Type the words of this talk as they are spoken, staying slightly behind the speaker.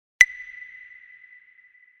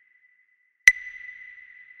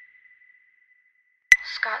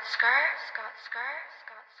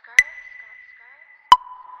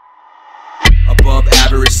Above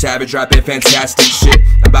average, savage, rapping fantastic shit.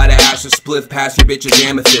 I'm about to ash a spliff past your bitch's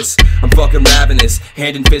amethyst. I'm fucking ravenous,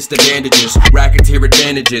 hand and fist of bandages. Racketeer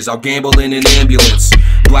advantages, I'll gamble in an ambulance.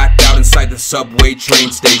 Blacked out inside the subway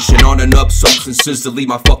train station. On and up substances to leave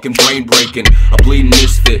my fucking brain breaking. A bleedin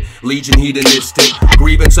misfit, legion hedonistic.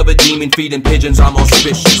 Grievance of a demon feeding pigeons, I'm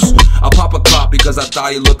auspicious. I'll pop a cop because I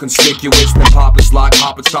thought he looked conspicuous. Then pop his lock,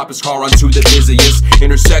 hop and stop his car onto the busiest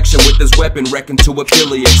intersection with his weapon, wrecking to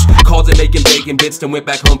affiliates. Calls it making bacon bits, then went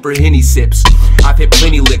back home for Henny sips. I've hit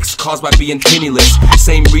plenty licks, caused by being penniless.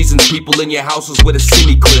 Same reasons people in your house was with a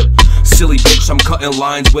semi-clip. Silly bitch, I'm cutting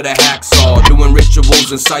lines with a hacksaw. Doing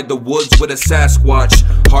rituals inside the woods with a Sasquatch.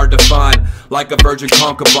 Hard to find, like a virgin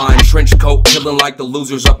concubine. Trenchcoat, killing like the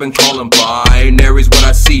losers up in columbiiinary's what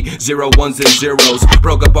I see, 0 1s and zeros.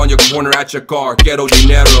 Broke up on your corner at your car, ghetto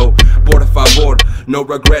dinero. Por favor, no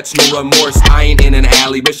regrets, no remorse. I ain't in an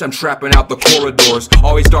alley, bitch, I'm trapping out the corridors.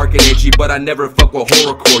 Always dark and edgy, but I never fuck with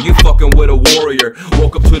horrorcore. You fucking with a warrior,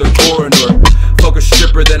 woke up to the coroner. Fuck a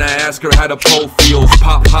stripper, then I ask her how the pole feels.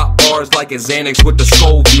 Pop hot bars like a Xanax with the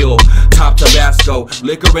Scoville. Top Tabasco,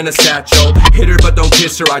 liquor in a satchel. Hit her but don't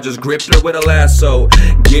kiss her, I just gripped her with a lasso.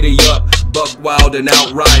 Giddy up, buck wild and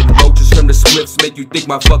outright. Roaches from the spliffs make you think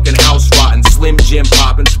my fucking house rotten. Slim Jim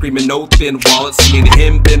popping, screaming no thin wallet. Seeing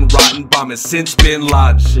him been rotten, bombing since been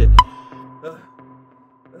Laden. Shit.